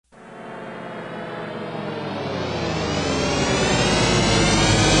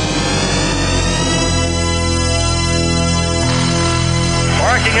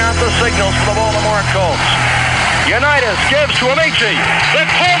signals for the Baltimore Colts. Unitas gives to Amici. The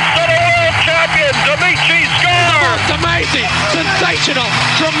Colts are the world champions. Amici scores. Amazing, sensational,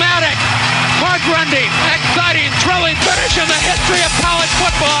 dramatic, heart-rending, exciting, thrilling finish in the history of college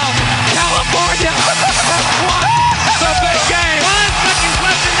football. California has won the big game. 5 seconds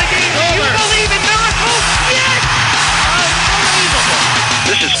left in the game. Do you believe in miracles? Yes! Unbelievable.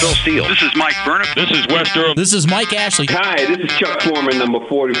 This is Phil Steele. This is Mike Burnham. This is Wes Durham. This is Mike Ashley. Hi, this is Chuck Foreman, number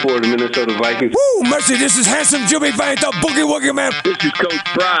 44 of the Minnesota Vikings. Woo, mercy, this is handsome Jimmy Van, the Boogie Woogie Man. This is Coach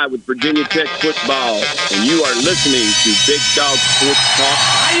Fry with Virginia Tech Football, and you are listening to Big Dog Sports Talk.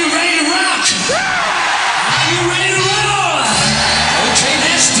 Are you ready to rock? Are you ready to roll? Okay,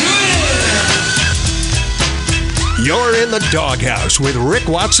 let's do it. You're in the doghouse with Rick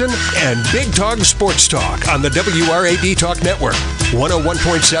Watson and Big Dog Sports Talk on the WRAD Talk Network,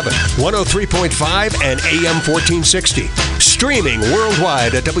 101.7, 103.5, and AM 1460. Streaming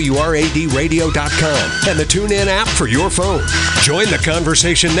worldwide at WRADradio.com and the TuneIn app for your phone. Join the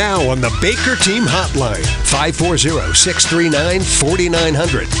conversation now on the Baker Team Hotline,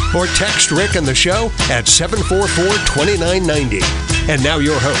 540-639-4900, or text Rick and the show at 744-2990. And now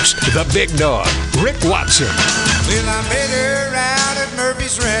your host, the Big Dog, Rick Watson. Well, I met her out at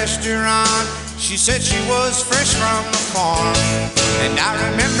Murphy's restaurant. She said she was fresh from the farm. And I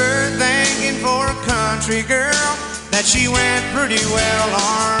remember thinking for a country girl that she went pretty well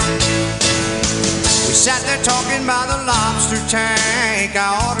armed. We sat there talking by the lobster tank.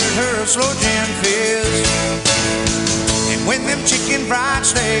 I ordered her a slow gin fizz. And when them chicken fried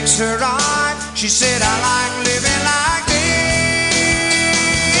steaks arrived, she said, I like living like this.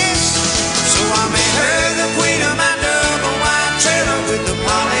 So I made her the queen of my double wide trailer with the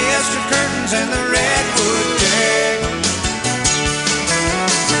polyester curtains and the redwood deck.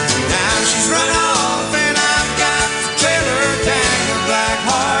 Now she's run off and I've got the trailer tank, a black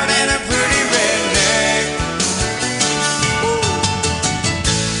heart and a pretty redneck.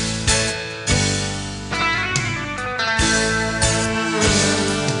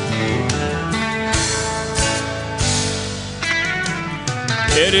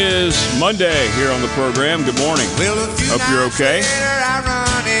 It is Monday here on the program. Good morning. Hope you're okay. I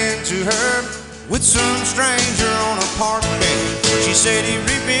run into her with some stranger on a park bench. She said he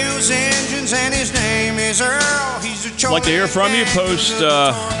rebuilds engines and his name is Earl. He's a I'd like to hear from you post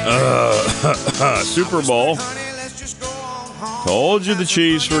Super Bowl. Told you the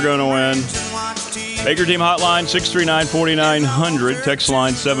Chiefs were going to win. Baker Team Hotline 639-4900. Text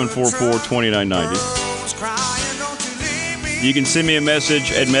line 744-2990. You can send me a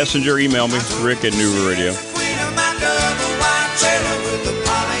message at Messenger, email me, Rick at New Radio.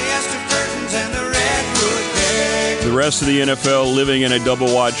 The rest of the NFL living in a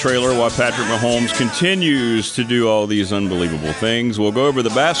double-wide trailer while Patrick Mahomes continues to do all these unbelievable things. We'll go over the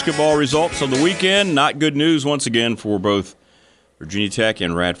basketball results of the weekend. Not good news once again for both Virginia Tech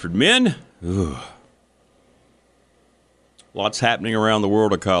and Radford men. Ugh. Lots happening around the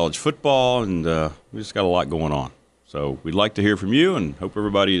world of college football, and we just got a lot going on. So we'd like to hear from you and hope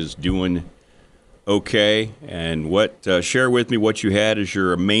everybody is doing okay. And share with me what you had as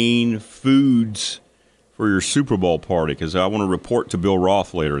your main foods for your Super Bowl party, because I want to report to Bill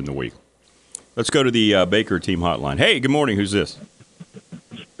Roth later in the week. Let's go to the Baker Team Hotline. Hey, good morning. Who's this?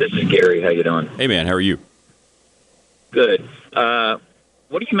 This is Gary. How you doing? Hey, man. How are you? Good. What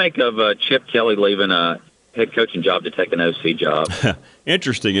do you make of Chip Kelly leaving a head coaching job to take an OC job?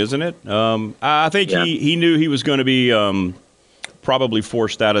 Interesting, isn't it? I think he knew he was going to be probably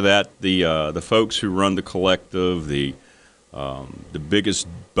forced out of that. The folks who run the collective, the biggest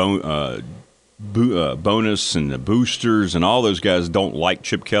bonus and the boosters and all those guys don't like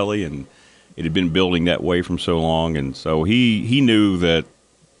Chip Kelly, and it had been building that way from so long, and so he knew that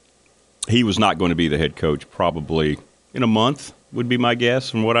he was not going to be the head coach probably in a month, would be my guess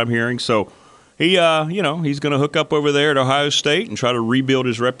from what I'm hearing. So he, he's going to hook up over there at Ohio State and try to rebuild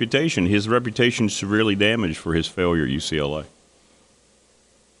his reputation. His reputation is severely damaged for his failure at UCLA.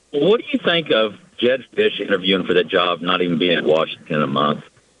 What do you think of Jed Fish interviewing for that job, not even being in Washington in a month?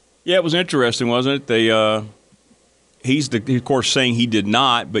 Yeah, it was interesting, wasn't it? He's of course saying he did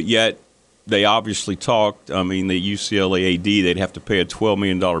not, but yet they obviously talked. I mean, the UCLA AD, they'd have to pay a $12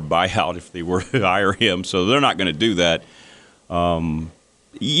 million buyout if they were to hire him, so they're not going to do that.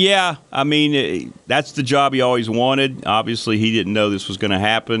 Yeah, I mean, that's the job he always wanted. Obviously, he didn't know this was going to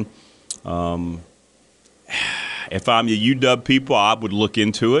happen. If I'm the UW people, I would look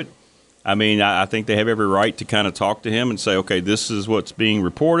into it. I mean, I think they have every right to kind of talk to him and say, okay, this is what's being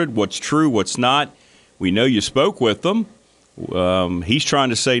reported, what's true, what's not. We know you spoke with them. He's trying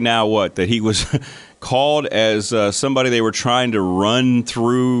to say now what? That he was called as somebody they were trying to run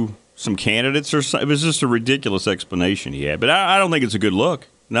through some candidates or something. It was just a ridiculous explanation he had. But I don't think it's a good look.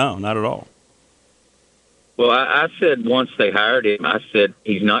 No, not at all. Well, I said once they hired him, I said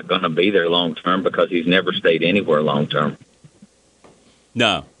he's not going to be there long term because he's never stayed anywhere long term.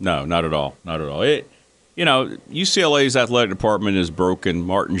 No, not at all. Not at all. UCLA's athletic department is broken.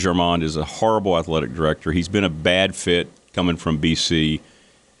 Martin Germond is a horrible athletic director. He's been a bad fit coming from BC.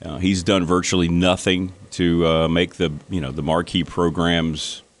 He's done virtually nothing to make the marquee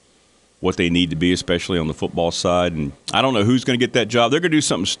programs what they need to be, especially on the football side. And I don't know who's going to get that job. They're going to do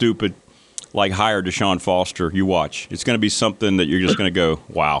something stupid like hire Deshaun Foster. You watch. It's going to be something that you're just going to go,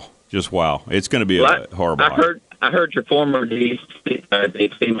 wow, just wow. It's going to be a horrible hire. I heard your former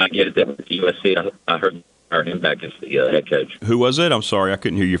DC might get it there with USC. I heard him back as the head coach. Who was it? I'm sorry, I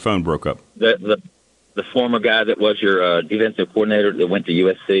couldn't hear. Your phone broke up. The former guy that was your defensive coordinator that went to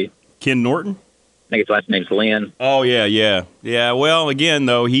USC. Ken Norton? I think his last name's Lynn. Oh, yeah. Well, again,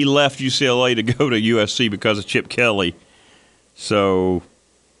 though, he left UCLA to go to USC because of Chip Kelly. So,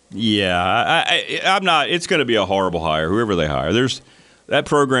 yeah, I'm not. It's going to be a horrible hire, whoever they hire. That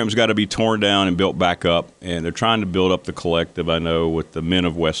program's got to be torn down and built back up, and they're trying to build up the collective, I know, with the men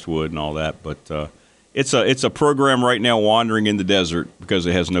of Westwood and all that. But it's a program right now wandering in the desert because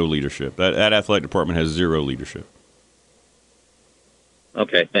it has no leadership. That athletic department has zero leadership.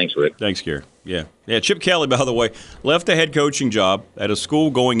 Okay, thanks, Rick. Thanks, Gary. Yeah. Chip Kelly, by the way, left a head coaching job at a school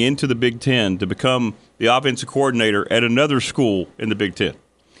going into the Big Ten to become the offensive coordinator at another school in the Big Ten.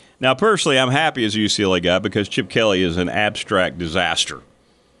 Now, personally, I'm happy as a UCLA guy because Chip Kelly is an abstract disaster.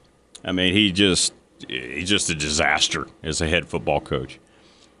 I mean, he's just a disaster as a head football coach.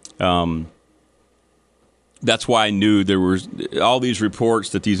 That's why I knew there was all these reports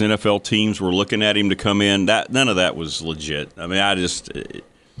that these NFL teams were looking at him to come in. None of that was legit. I mean,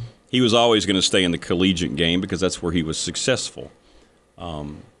 he was always going to stay in the collegiate game because that's where he was successful.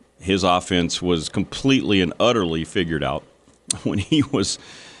 His offense was completely and utterly figured out when he was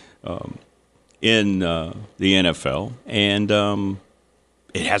in the NFL, and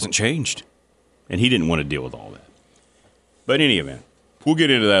it hasn't changed. And he didn't want to deal with all that. But in any event, we'll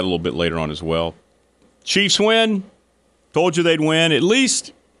get into that a little bit later on as well. Chiefs win. Told you they'd win. At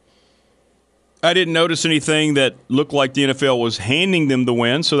least I didn't notice anything that looked like the NFL was handing them the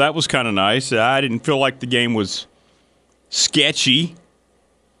win, so that was kind of nice. I didn't feel like the game was sketchy,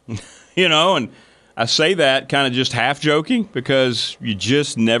 and I say that kind of just half joking because you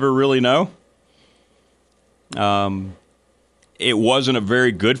just never really know. It wasn't a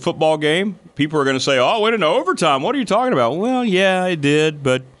very good football game. People are going to say, oh, it went into overtime. What are you talking about? Well, yeah, it did,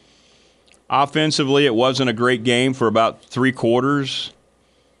 but offensively, it wasn't a great game for about three quarters.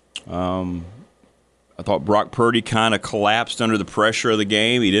 I thought Brock Purdy kind of collapsed under the pressure of the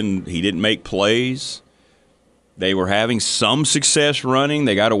game. He didn't make plays. They were having some success running.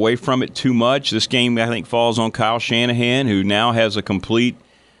 They got away from it too much. This game, I think, falls on Kyle Shanahan, who now has a complete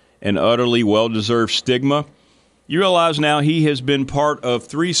and utterly well-deserved stigma. You realize now he has been part of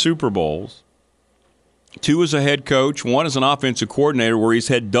 3 Super Bowls, 2 as a head coach, 1 as an offensive coordinator, where he's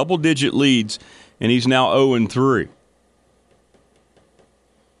had double-digit leads, and he's now 0-3.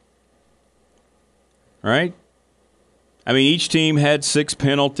 Right? I mean, each team had 6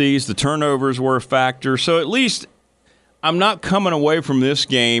 penalties. The turnovers were a factor. So at least I'm not coming away from this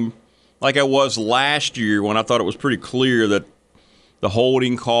game like I was last year when I thought it was pretty clear that the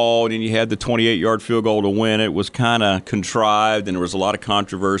holding call and you had the 28-yard field goal to win it was kind of contrived and there was a lot of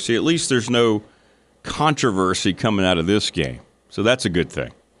controversy. At least there's no controversy coming out of this game. So that's a good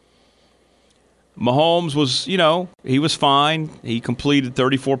thing. Mahomes was, he was fine. He completed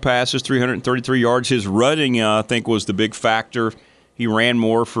 34 passes, 333 yards. His running, I think, was the big factor. He ran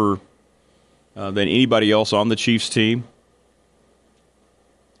more than anybody else on the Chiefs team.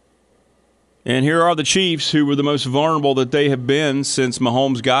 And here are the Chiefs, who were the most vulnerable that they have been since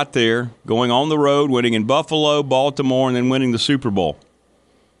Mahomes got there, going on the road, winning in Buffalo, Baltimore, and then winning the Super Bowl.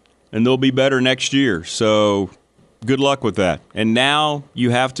 And they'll be better next year. So good luck with that. And now you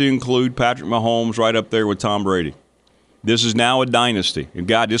have to include Patrick Mahomes right up there with Tom Brady. This is now a dynasty. And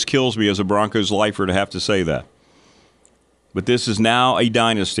God, this kills me as a Broncos lifer to have to say that. But this is now a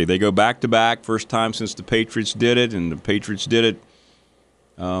dynasty. They go back-to-back, first time since the Patriots did it, and the Patriots did it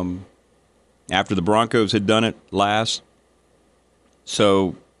after the Broncos had done it last.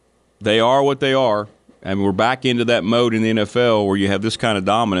 So they are what they are. And we're back into that mode in the NFL where you have this kind of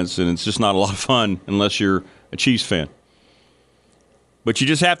dominance, and it's just not a lot of fun unless you're a Chiefs fan. But you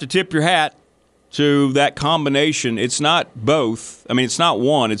just have to tip your hat to that combination. It's not both. I mean, it's not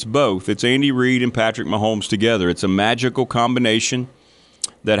one. It's both. It's Andy Reid and Patrick Mahomes together. It's a magical combination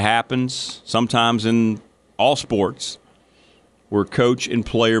that happens sometimes in all sports. where coach and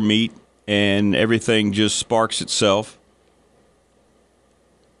player meet and everything just sparks itself.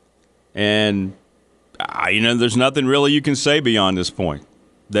 And, there's nothing really you can say beyond this point.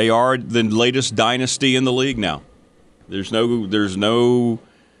 They are the latest dynasty in the league now. There's no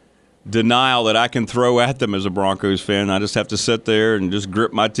denial that I can throw at them as a Broncos fan. I just have to sit there and just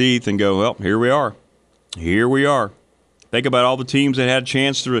grip my teeth and go, well, here we are. Here we are. Think about all the teams that had a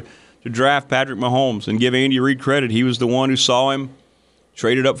chance to draft Patrick Mahomes, and give Andy Reid credit. He was the one who saw him,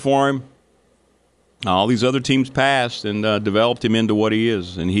 traded up for him. All these other teams passed and developed him into what he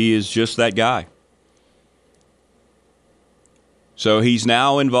is, and he is just that guy. So he's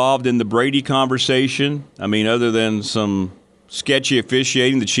now involved in the Brady conversation. I mean, other than some sketchy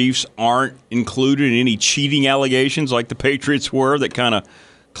officiating, the Chiefs aren't included in any cheating allegations like the Patriots were that kind of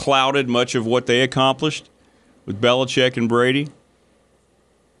clouded much of what they accomplished with Belichick and Brady.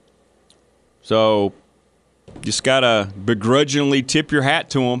 So just got to begrudgingly tip your hat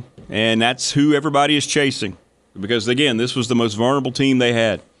to them, and that's who everybody is chasing. Because, again, this was the most vulnerable team they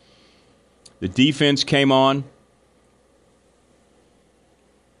had. The defense came on,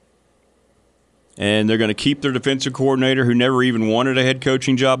 and they're going to keep their defensive coordinator who never even wanted a head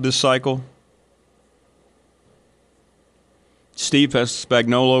coaching job this cycle. Steve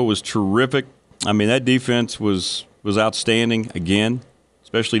Spagnuolo was terrific. I mean, that defense was outstanding again,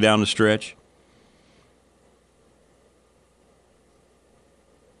 especially down the stretch.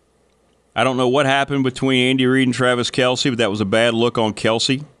 I don't know what happened between Andy Reid and Travis Kelce, but that was a bad look on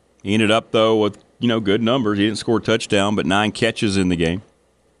Kelce. He ended up, though, with good numbers. He didn't score a touchdown, but 9 catches in the game.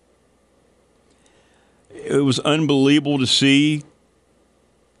 It was unbelievable to see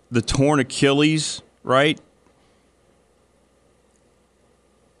the torn Achilles, right?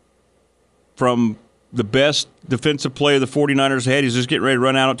 From the best defensive player the 49ers had. He's just getting ready to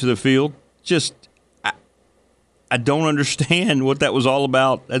run out onto the field. I don't understand what that was all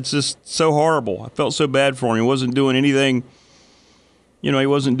about. That's just so horrible. I felt so bad for him. He wasn't doing anything, he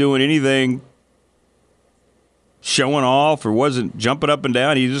wasn't doing anything showing off or wasn't jumping up and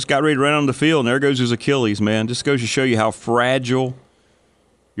down. He just got ready to run on the field, and there goes his Achilles, man. Just goes to show you how fragile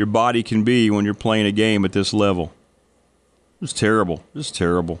your body can be when you're playing a game at this level. It was terrible. Just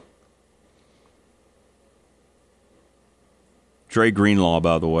terrible. Dre Greenlaw,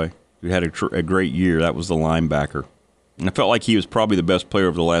 by the way, who had a great year. That was the linebacker. And I felt like he was probably the best player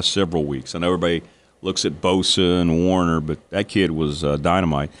over the last several weeks. I know everybody looks at Bosa and Warner, but that kid was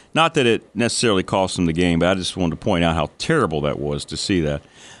dynamite. Not that it necessarily cost him the game, but I just wanted to point out how terrible that was to see that.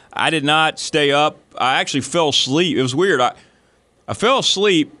 I did not stay up. I actually fell asleep. It was weird. I fell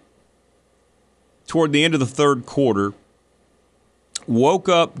asleep toward the end of the third quarter, woke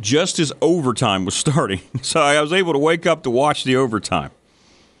up just as overtime was starting. So I was able to wake up to watch the overtime.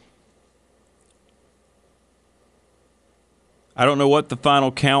 I don't know what the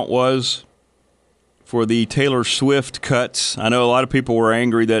final count was for the Taylor Swift cuts. I know a lot of people were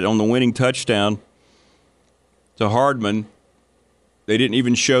angry that on the winning touchdown to Hardman, they didn't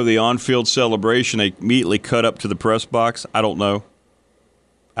even show the on-field celebration. They immediately cut up to the press box. I don't know.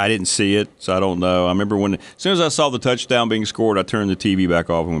 I didn't see it, so I don't know. I remember as soon as I saw the touchdown being scored, I turned the TV back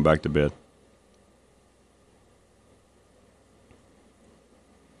off and went back to bed.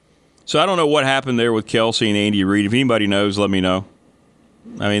 So I don't know what happened there with Kelce and Andy Reid. If anybody knows, let me know.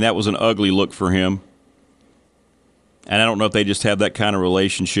 I mean, that was an ugly look for him. And I don't know if they just have that kind of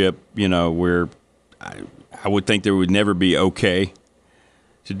relationship, where I would think there would never be okay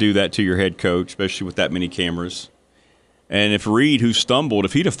to do that to your head coach, especially with that many cameras. And if Reid, who stumbled,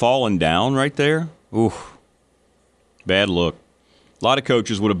 if he'd have fallen down right there, oof, bad look. A lot of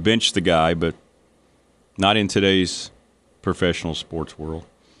coaches would have benched the guy, but not in today's professional sports world.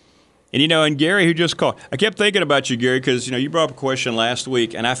 And, and Gary, who just called, I kept thinking about you, Gary, because, you brought up a question last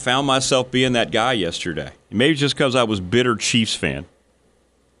week, and I found myself being that guy yesterday. Maybe just because I was bitter Chiefs fan,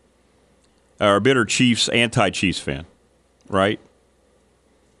 or bitter Chiefs, anti-Chiefs fan, right?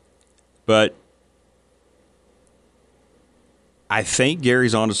 But I think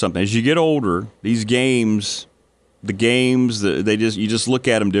Gary's onto something. As you get older, these games, you just look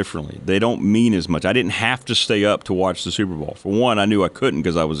at them differently. They don't mean as much. I didn't have to stay up to watch the Super Bowl. For one, I knew I couldn't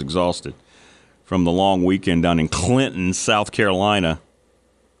because I was exhausted from the long weekend down in Clinton, South Carolina.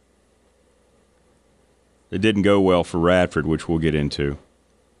 It didn't go well for Radford, which we'll get into.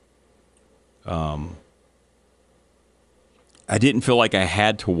 I didn't feel like I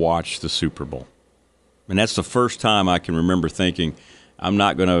had to watch the Super Bowl. And that's the first time I can remember thinking, I'm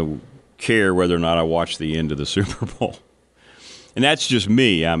not going to care whether or not I watch the end of the Super Bowl. And that's just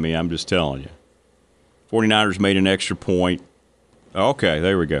me. I mean, I'm just telling you. 49ers made an extra point. Okay,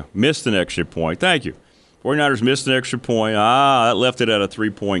 there we go. Missed an extra point. Thank you. 49ers missed an extra point. That left it at a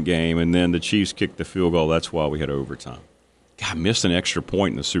 3-point game, and then the Chiefs kicked the field goal. That's why we had overtime. God, missed an extra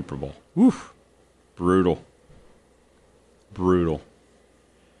point in the Super Bowl. Woof. Brutal.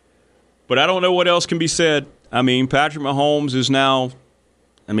 But I don't know what else can be said. I mean, Patrick Mahomes is now,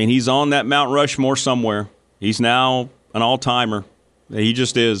 he's on that Mount Rushmore somewhere. He's now an all-timer. He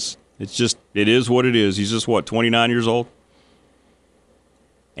just is. It is what it is. He's just, 29 years old?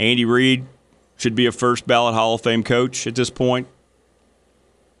 Andy Reid should be a first-ballot Hall of Fame coach at this point.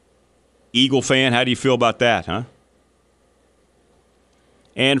 Eagle fan, how do you feel about that, huh?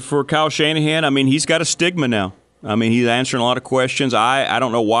 And for Kyle Shanahan, he's got a stigma now. He's answering a lot of questions. I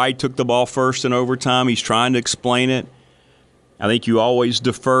don't know why he took the ball first in overtime. He's trying to explain it. I think you always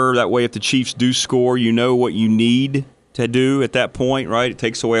defer. That way, if the Chiefs do score, you know what you need to do at that point, right? It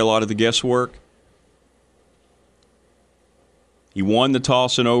takes away a lot of the guesswork. He won the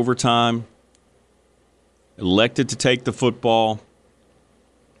toss in overtime. Elected to take the football.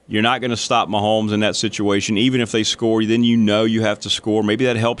 You're not going to stop Mahomes in that situation. Even if they score, then you know you have to score. Maybe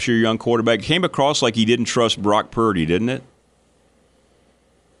that helps your young quarterback. It came across like he didn't trust Brock Purdy, didn't it?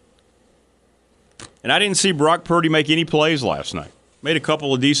 And I didn't see Brock Purdy make any plays last night. Made a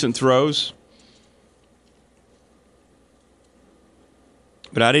couple of decent throws.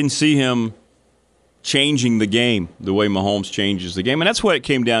 But I didn't see him changing the game the way Mahomes changes the game. And that's what it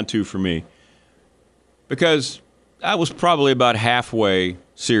came down to for me. Because I was probably about halfway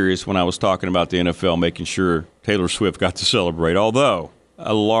serious when I was talking about the NFL, making sure Taylor Swift got to celebrate. Although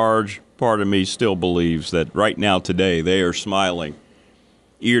a large part of me still believes that right now, today, they are smiling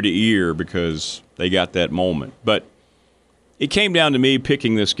ear to ear because they got that moment. But it came down to me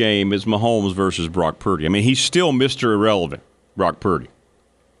picking this game as Mahomes versus Brock Purdy. He's still Mr. Irrelevant, Brock Purdy.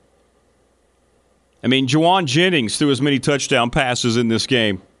 Juwan Jennings threw as many touchdown passes in this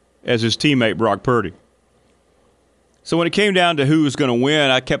game as his teammate Brock Purdy. So when it came down to who was going to win,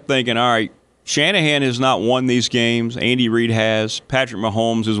 I kept thinking, all right, Shanahan has not won these games. Andy Reid has. Patrick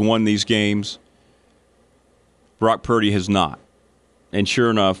Mahomes has won these games. Brock Purdy has not. And sure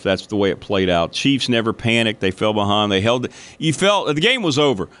enough, that's the way it played out. Chiefs never panicked. They fell behind. They held it. You felt the game was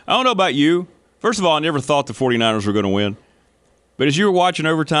over. I don't know about you. First of all, I never thought the 49ers were going to win. But as you were watching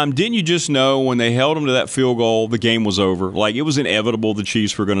overtime, didn't you just know when they held them to that field goal, the game was over? Like, it was inevitable the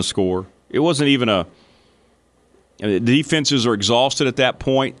Chiefs were going to score. It wasn't even the defenses are exhausted at that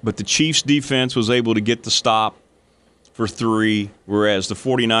point, but the Chiefs' defense was able to get the stop for 3, whereas the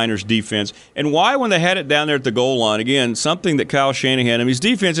 49ers' defense. And why, when they had it down there at the goal line, again, something that Kyle Shanahan, his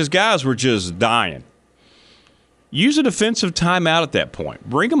defense, his guys were just dying. Use a defensive timeout at that point.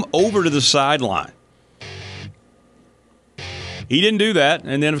 Bring them over to the sideline. He didn't do that,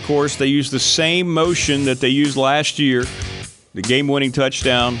 and then, of course, they used the same motion that they used last year, the game-winning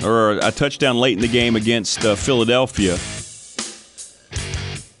touchdown, or a touchdown late in the game against Philadelphia,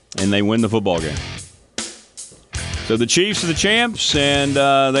 and they win the football game. So the Chiefs are the champs, and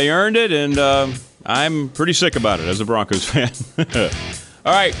they earned it, and I'm pretty sick about it as a Broncos fan.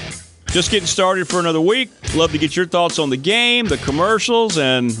 All right, just getting started for another week. Love to get your thoughts on the game, the commercials,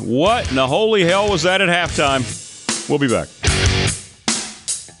 and what in the holy hell was that at halftime? We'll be back.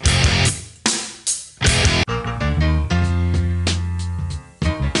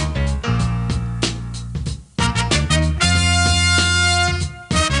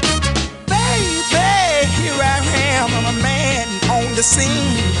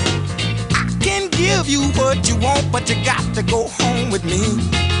 Scene. I can give you what you want, but you got to go home with me.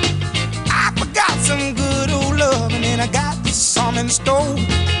 I forgot some good old love, and then I got some in store.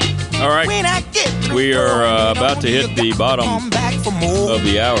 All right, we are about to hit the bottom of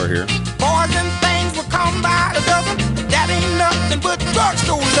the hour here. Boys and things will come by the dozen. That ain't nothing but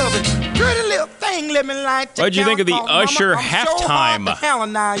drugstore loving. Pretty little thing living like. What'd you think of the Usher halftime?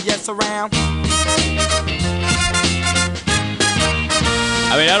 Yes, around.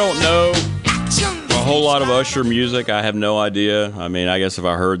 I don't know a whole lot of Usher music. I have no idea. I guess if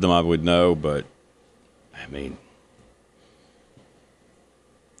I heard them, I would know. But,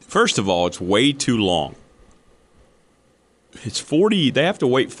 first of all, it's way too long. It's 40. They have to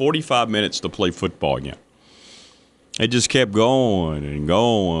wait 45 minutes to play football again. It just kept going and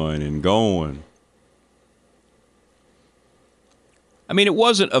going and going. It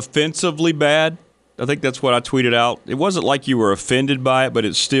wasn't offensively bad. I think that's what I tweeted out. It wasn't like you were offended by it, but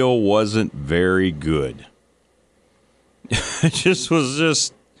it still wasn't very good. It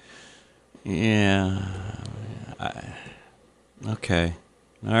was yeah. Okay.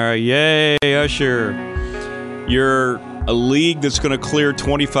 All right, yay, Usher. You're a league that's going to clear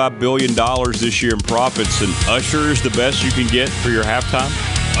 $25 billion this year in profits, and Usher is the best you can get for your halftime?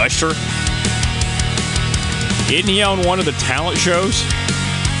 Usher? Isn't he on one of the talent shows?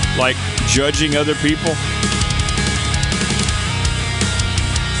 Like judging other people?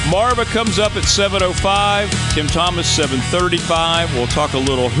 Marva comes up at 7:05. Tim Thomas, 7:35. We'll talk a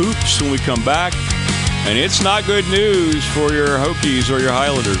little hoops when we come back. And it's not good news for your Hokies or your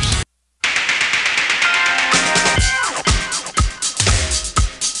Highlanders.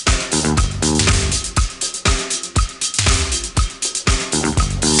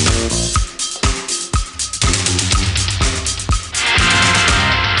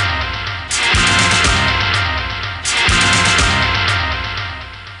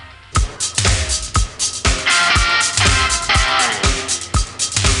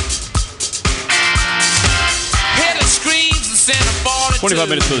 25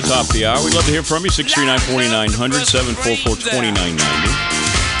 minutes to the top of the hour. We'd love to hear from you. 639-4900,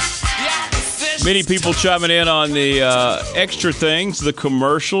 744-2990. Many people chiming in on the extra things, the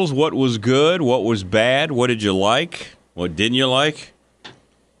commercials. What was good? What was bad? What did you like? What didn't you like?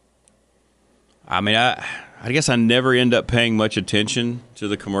 I mean, I guess I never end up paying much attention to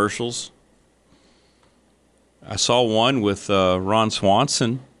the commercials. I saw one with Ron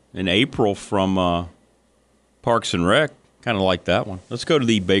Swanson in April from Parks and Rec. Kind of like that one. Let's go to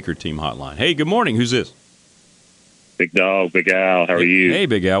the Baker team hotline. Hey, good morning. Who's this? Big Dog, Big Al. How are you? Hey,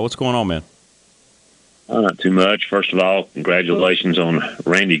 Big Al. What's going on, man? Not too much. First of all, congratulations on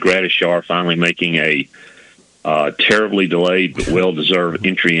Randy Gradishar finally making a terribly delayed but well-deserved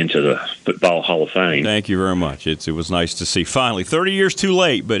entry into the Football Hall of Fame. Thank you very much. It was nice to see. Finally, 30 years too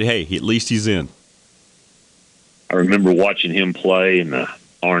late, but hey, at least he's in. I remember watching him play in the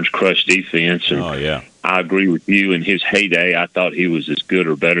Orange Crush defense, and oh, yeah. I agree with you. In his heyday, I thought he was as good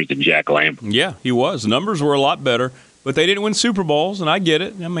or better than Jack Lambert. Yeah, he was. Numbers were a lot better, but they didn't win Super Bowls, and I get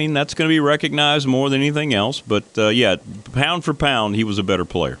it. I mean, that's going to be recognized more than anything else. But, yeah, pound for pound, he was a better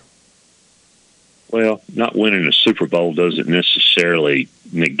player. Well, not winning a Super Bowl doesn't necessarily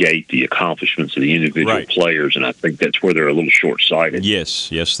negate the accomplishments of the individual players, and I think that's where they're a little short-sighted. Yes,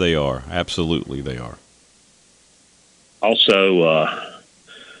 they are. Absolutely, they are. Also,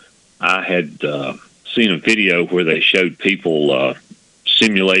 I had seen a video where they showed people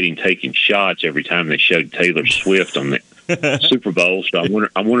simulating taking shots every time they showed Taylor Swift on the Super Bowl. So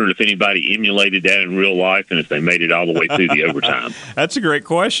I'm wondering if anybody emulated that in real life and if they made it all the way through the overtime. That's a great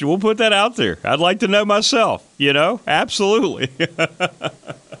question. We'll put that out there. I'd like to know myself, Absolutely.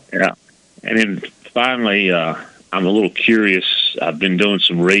 Yeah. And then finally, I'm a little curious. I've been doing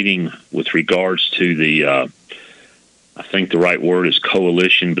some reading with regards to the I think the right word is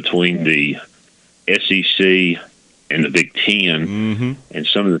coalition between the SEC and the Big Ten. Mm-hmm. And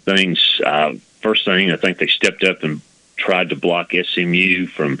some of the things, first thing, I think they stepped up and tried to block SMU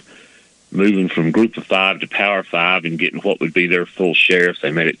from moving from Group of Five to Power Five and getting what would be their full share if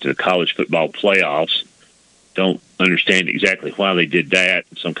they made it to the college football playoffs. Don't understand exactly why they did that.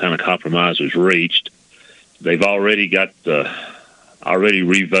 Some kind of compromise was reached. They've already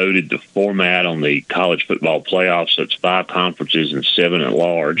revoted the format on the college football playoffs, so it's 5 conferences and 7 at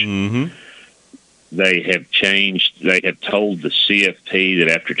large. Mm-hmm. They have told the CFP that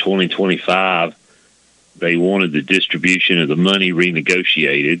after 2025, they wanted the distribution of the money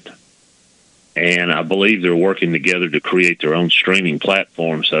renegotiated, and I believe they're working together to create their own streaming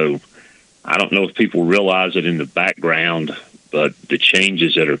platform. So I don't know if people realize it in the background, but the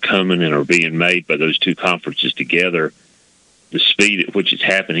changes that are coming and are being made by those 2 conferences together, the speed at which it's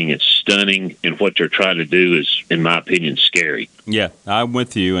happening is stunning, and what they're trying to do is, in my opinion, scary. Yeah, I'm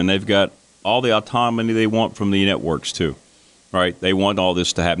with you, and they've got all the autonomy they want from the networks, too, right? They want all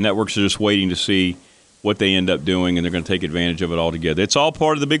this to happen. Networks are just waiting to see what they end up doing, and they're going to take advantage of it all together. It's all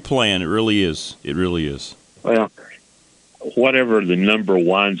part of the big plan. It really is. It really is. Well, whatever the number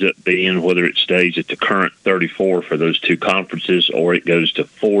winds up being, whether it stays at the current 34 for those 2 conferences or it goes to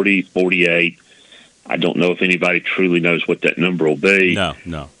 40, 48, I don't know if anybody truly knows what that number will be.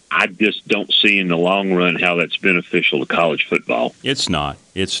 No. I just don't see in the long run how that's beneficial to college football. It's not.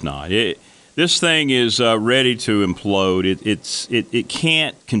 This thing is ready to implode. It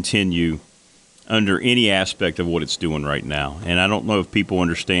can't continue under any aspect of what it's doing right now. And I don't know if people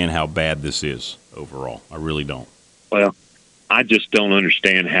understand how bad this is overall. I really don't. Well, I just don't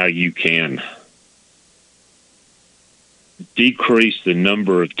understand how you can decrease the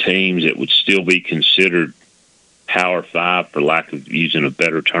number of teams that would still be considered Power 5, for lack of using a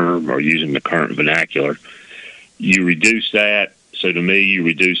better term or using the current vernacular. You reduce that, so to me, you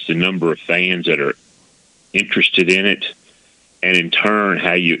reduce the number of fans that are interested in it, and in turn,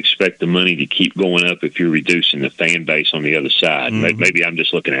 how you expect the money to keep going up if you're reducing the fan base on the other side. Mm-hmm. Maybe I'm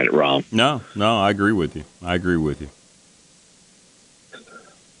just looking at it wrong. No, I agree with you.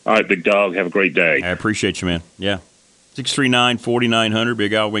 All right, big dog. Have a great day. I appreciate you, man. Yeah. 639-4900,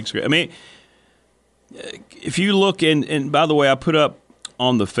 Big Al Winks. I mean, if you look, and by the way, I put up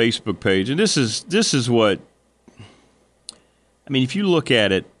on the Facebook page, and this is what, I mean, if you look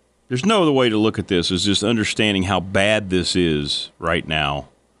at it, there's no other way to look at this is just understanding how bad this is right now.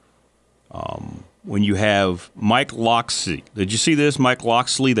 When you have Mike Locksley. Did you see this? Mike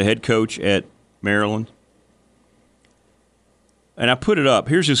Locksley, the head coach at Maryland. And I put it up.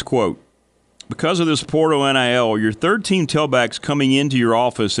 Here's his quote. Because of this portal NIL, your third-team tailback's coming into your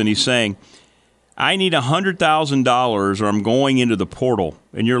office, and he's saying, I need $100,000 or I'm going into the portal.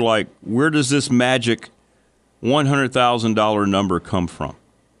 And you're like, where does this magic $100,000 number come from?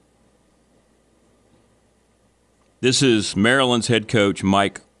 This is Maryland's head coach,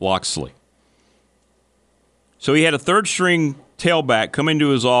 Mike Locksley. So he had a third-string tailback come into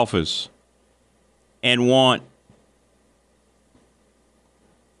his office and want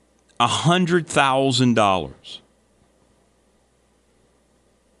 $100,000.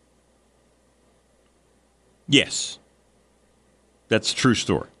 Yes, that's a true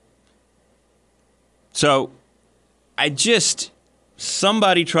story. So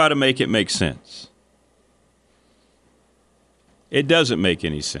somebody try to make it make sense. It doesn't make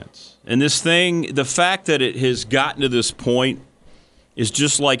any sense. And this thing, the fact that it has gotten to this point is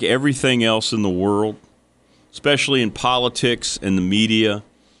just like everything else in the world, especially in politics and the media.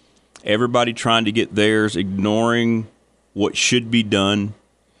 Everybody trying to get theirs, ignoring what should be done.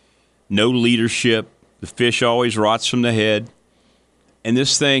 No leadership. The fish always rots from the head. And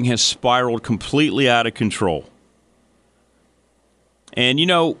this thing has spiraled completely out of control. And,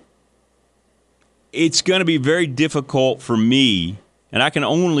 it's going to be very difficult for me, and I can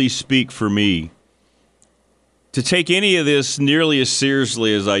only speak for me, to take any of this nearly as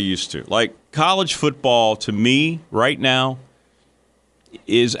seriously as I used to. Like, college football, to me, right now,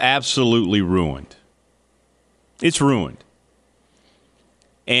 is absolutely ruined. It's ruined.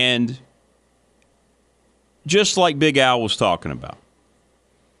 And just like Big Al was talking about,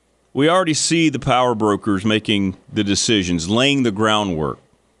 we already see the power brokers making the decisions, laying the groundwork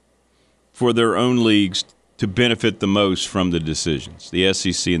for their own leagues to benefit the most from the decisions, the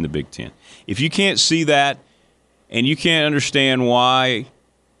SEC and the Big Ten. If you can't see that and you can't understand why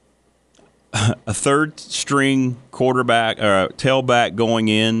a third-string quarterback or tailback going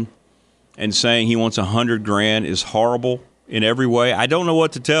in and saying he wants $100,000 is horrible in every way, I don't know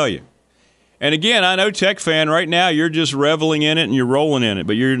what to tell you. And again, I know Tech fan right now, you're just reveling in it and you're rolling in it,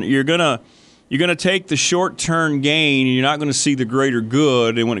 but you're gonna take the short-term gain and you're not going to see the greater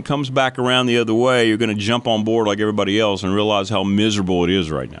good. And when it comes back around the other way, you're going to jump on board like everybody else and realize how miserable it is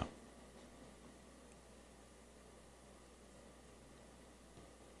right now.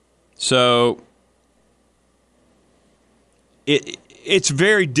 So it's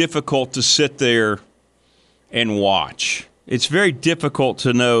very difficult to sit there and watch. It's very difficult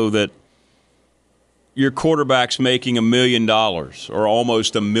to know that your quarterback's making $1 million or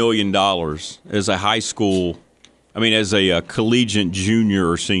almost $1 million as as a collegiate junior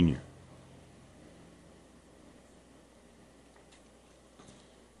or senior.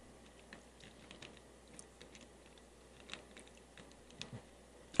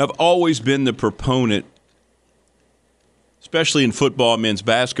 I've always been the proponent, especially in football and men's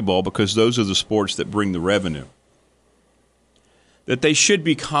basketball, because those are the sports that bring the revenue, that they should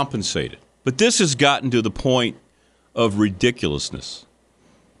be compensated. But this has gotten to the point of ridiculousness.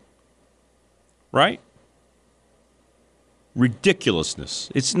 Right? Ridiculousness.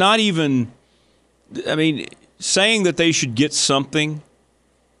 It's not even, saying that they should get something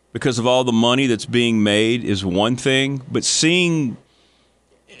because of all the money that's being made is one thing, but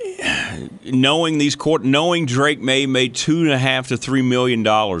knowing Drake May made $2.5 to $3 million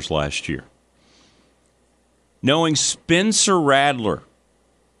last year. Knowing Spencer Rattler,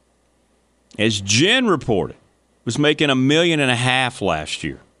 as Jen reported, was making $1.5 million last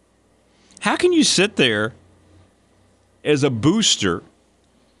year. How can you sit there as a booster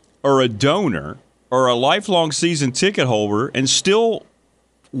or a donor or a lifelong season ticket holder and still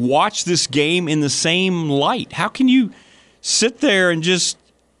watch this game in the same light? How can you sit there and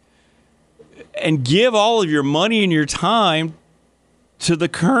give all of your money and your time to the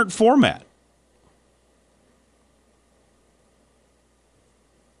current format?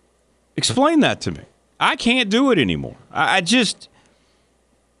 Explain that to me. I can't do it anymore.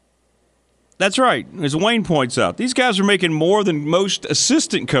 That's right. As Wayne points out, these guys are making more than most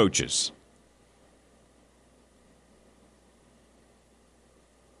assistant coaches.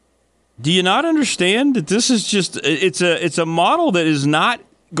 Do you not understand that this is it's a model that is not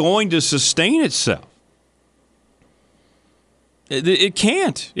going to sustain itself? It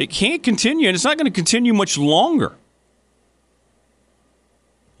can't. It can't continue, and it's not going to continue much longer.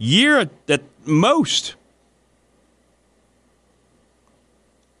 Year at most.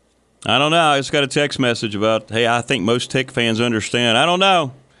 I don't know. I just got a text message about, hey, I think most Tech fans understand. I don't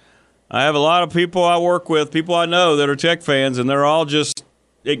know. I have a lot of people I work with, people I know that are Tech fans, and they're all just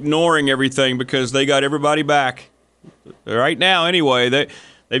ignoring everything because they got everybody back. Right now, anyway,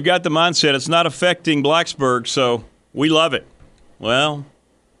 they've got the mindset it's not affecting Blacksburg, so we love it. Well.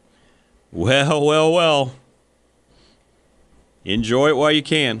 Enjoy it while you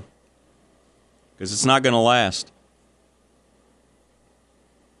can, because it's not going to last.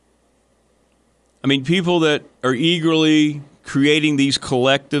 I mean, people that are eagerly creating these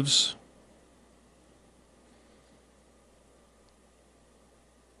collectives,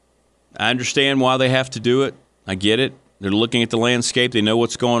 I understand why they have to do it. I get it. They're looking at the landscape. They know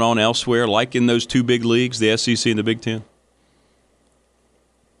what's going on elsewhere, like in those two big leagues, the SEC and the Big Ten.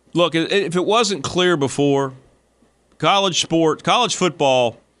 Look, if it wasn't clear before, college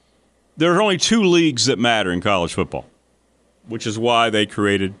football, there are only two leagues that matter in college football, which is why they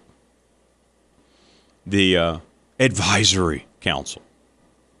created the advisory council.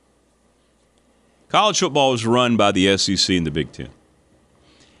 College football is run by the SEC and the Big Ten.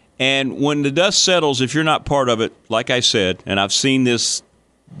 And when the dust settles, if you're not part of it, like I said, and I've seen this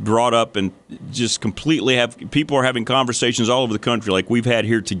brought up and just completely people are having conversations all over the country like we've had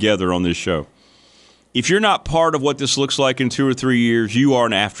here together on this show. If you're not part of what this looks like in 2 or 3 years, you are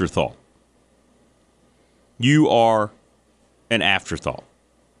an afterthought. You are an afterthought.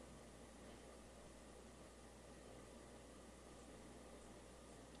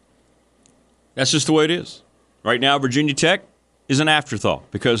 That's just the way it is. Right now, Virginia Tech is an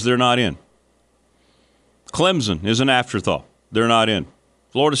afterthought because they're not in. Clemson is an afterthought. They're not in.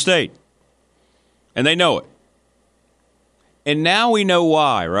 Florida State. And they know it. And now we know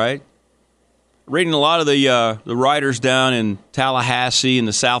why, right? Reading a lot of the writers down in Tallahassee in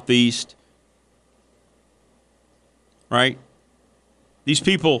the Southeast, right? These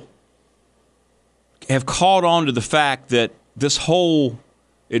people have caught on to the fact that this whole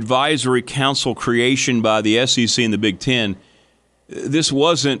advisory council creation by the SEC and the Big Ten, this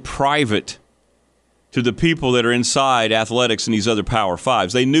wasn't private to the people that are inside athletics and these other Power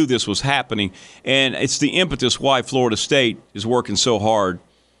Fives. They knew this was happening, and it's the impetus why Florida State is working so hard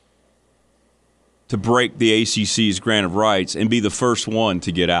to break the ACC's grant of rights and be the first one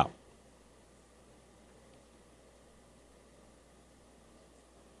to get out.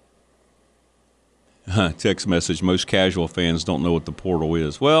 Text message, most casual fans don't know what the portal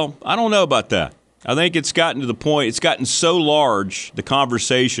is. Well, I don't know about that. I think it's gotten to the point, it's gotten so large, the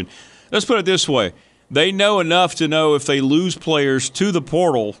conversation. Let's put it this way. They know enough to know if they lose players to the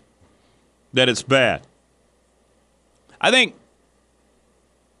portal that it's bad. I think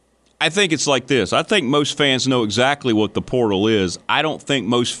it's like this. I think most fans know exactly what the portal is. I don't think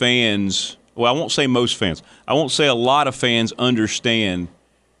most fans, well, I won't say most fans. I won't say a lot of fans understand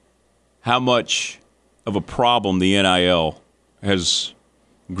how much of a problem the NIL has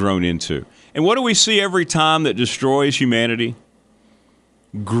grown into. And what do we see every time that destroys humanity?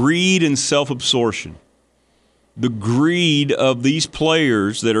 Greed and self-absorption. The greed of these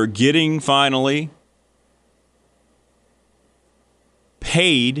players that are getting finally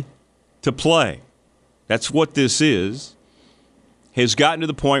paid to play. That's what this is. Has gotten to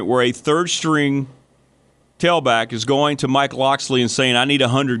the point where a third-string tailback is going to Mike Loxley and saying, I need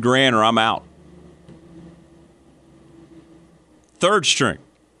 $100,000 or I'm out. Third string.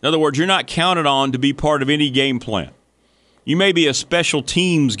 In other words, you're not counted on to be part of any game plan. You may be a special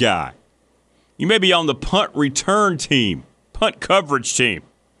teams guy. You may be on the punt return team, punt coverage team.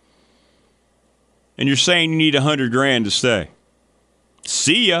 And you're saying you need $100,000 to stay.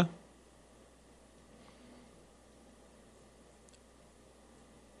 See ya.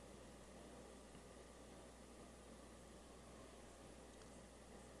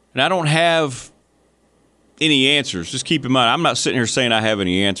 And I don't have any answers. Just keep in mind, I'm not sitting here saying I have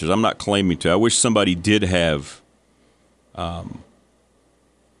any answers. I'm not claiming to. I wish somebody did have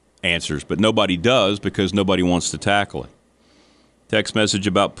answers, but nobody does because nobody wants to tackle it. Text message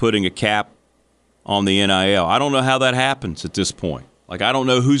about putting a cap on the NIL. I don't know how that happens at this point. Like, I don't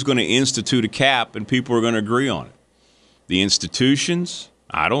know who's going to institute a cap and people are going to agree on it. The institutions?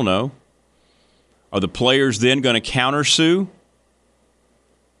 I don't know. Are the players then going to countersue?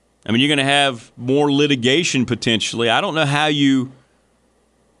 I mean, you're going to have more litigation potentially. I don't know how you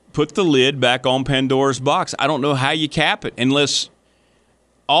put the lid back on Pandora's box. I don't know how you cap it unless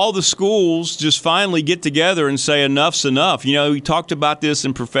all the schools just finally get together and say enough's enough. You know, we talked about this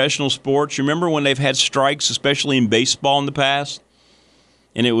in professional sports. You remember when they've had strikes, especially in baseball in the past?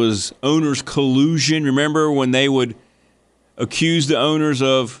 And it was owners' collusion. Remember when they would accuse the owners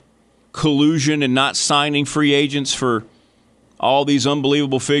of collusion and not signing free agents for all these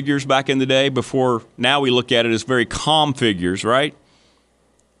unbelievable figures back in the day before now we look at it as very calm figures, right?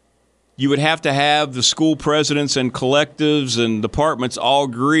 You would have to have the school presidents and collectives and departments all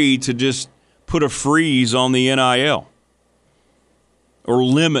agree to just put a freeze on the NIL or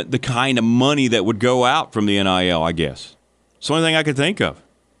limit the kind of money that would go out from the NIL, I guess. It's the only thing I could think of.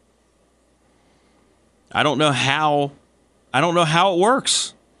 I don't know how it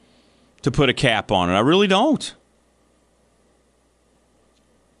works to put a cap on it. I really don't.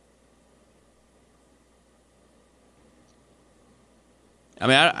 I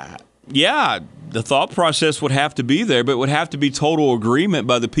mean, yeah, the thought process would have to be there, but it would have to be total agreement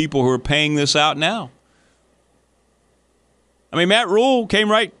by the people who are paying this out now. I mean, Matt Rule came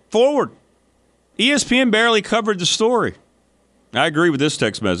right forward. ESPN barely covered the story. I agree with this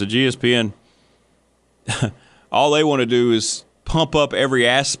text message. ESPN, all they want to do is pump up every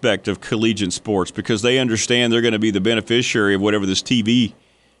aspect of collegiate sports because they understand they're going to be the beneficiary of whatever this TV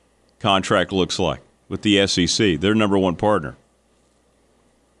contract looks like with the SEC. Their number one partner.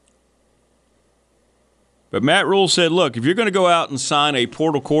 But Matt Rule said, look, if you're going to go out and sign a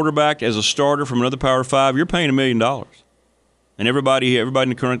portal quarterback as a starter from another Power 5, you're paying $1 million. And everybody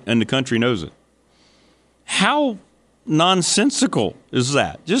in the country knows it. How nonsensical is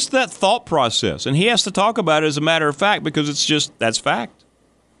that? Just that thought process. And he has to talk about it as a matter of fact because it's just, that's fact.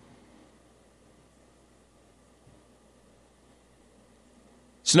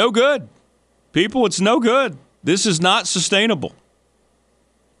 It's no good. People, it's no good. This is not sustainable.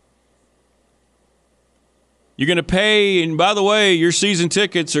 You're going to pay, and by the way, your season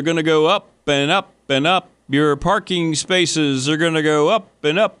tickets are going to go up and up and up. Your parking spaces are going to go up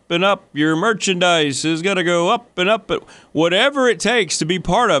and up and up. Your merchandise is going to go up and up. But whatever it takes to be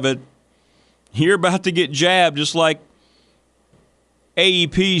part of it, you're about to get jabbed, just like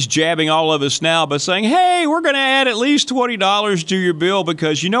AEP's jabbing all of us now by saying, hey, we're going to add at least $20 to your bill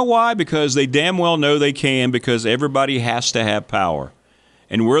because you know why? Because they damn well know they can because everybody has to have power.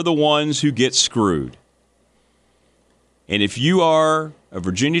 And we're the ones who get screwed. And if you are a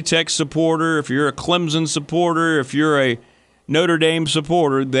Virginia Tech supporter, if you're a Clemson supporter, if you're a Notre Dame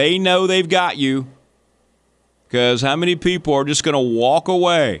supporter, they know they've got you. Because how many people are just going to walk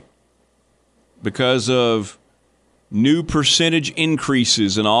away because of new percentage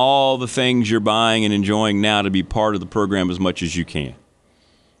increases and all the things you're buying and enjoying now to be part of the program as much as you can?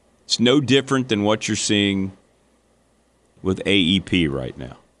 It's no different than what you're seeing with AEP right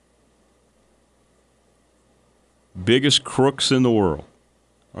now. Biggest crooks in the world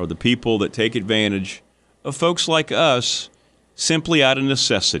are the people that take advantage of folks like us simply out of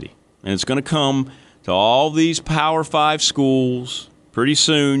necessity. And it's going to come to all these Power 5 schools. Pretty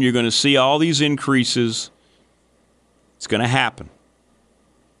soon you're going to see all these increases. It's going to happen.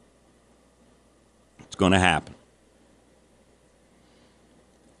 It's going to happen.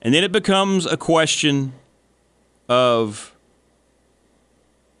 And then it becomes a question of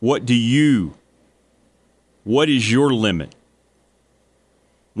what is your limit?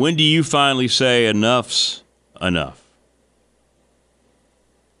 When do you finally say enough's enough?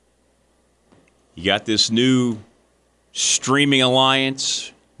 You got this new streaming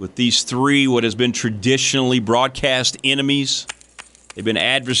alliance with these three, what has been traditionally broadcast enemies. They've been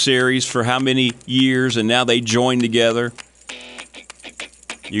adversaries for how many years, and now they join together.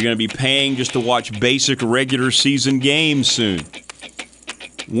 You're going to be paying just to watch basic regular season games soon.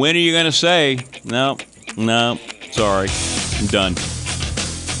 When are you going to say, no, sorry, I'm done?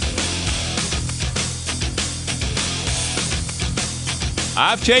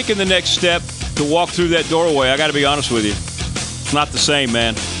 I've taken the next step to walk through that doorway. I got to be honest with you. It's not the same,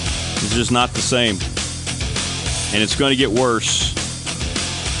 man. It's just not the same. And it's going to get worse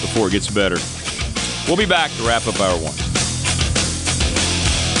before it gets better. We'll be back to wrap up Hour 1.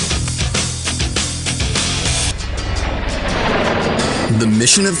 The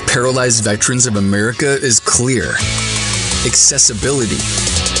mission of Paralyzed Veterans of America is clear. Accessibility.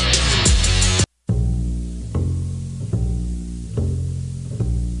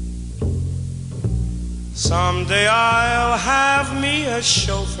 Someday I'll have me a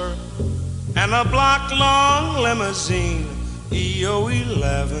chauffeur and a block-long limousine,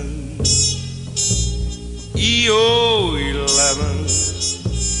 EO11.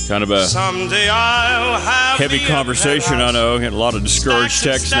 EO11. Kind of a Someday I'll have heavy conversation, I know. Getting a lot of discouraged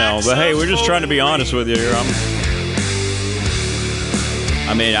texts now. But hey, we're just trying to be honest with you here.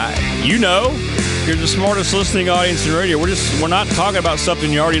 I mean, you're the smartest listening audience in radio. We're not talking about something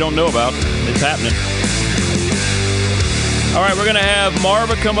you already don't know about. It's happening. All right, we're going to have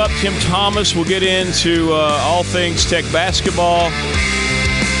Marva come up. Tim Thomas will get into all things Tech basketball.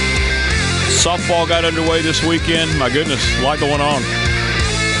 Softball got underway this weekend. My goodness, a lot going on.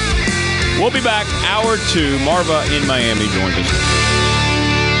 We'll be back hour 2. Marva in Miami joins us.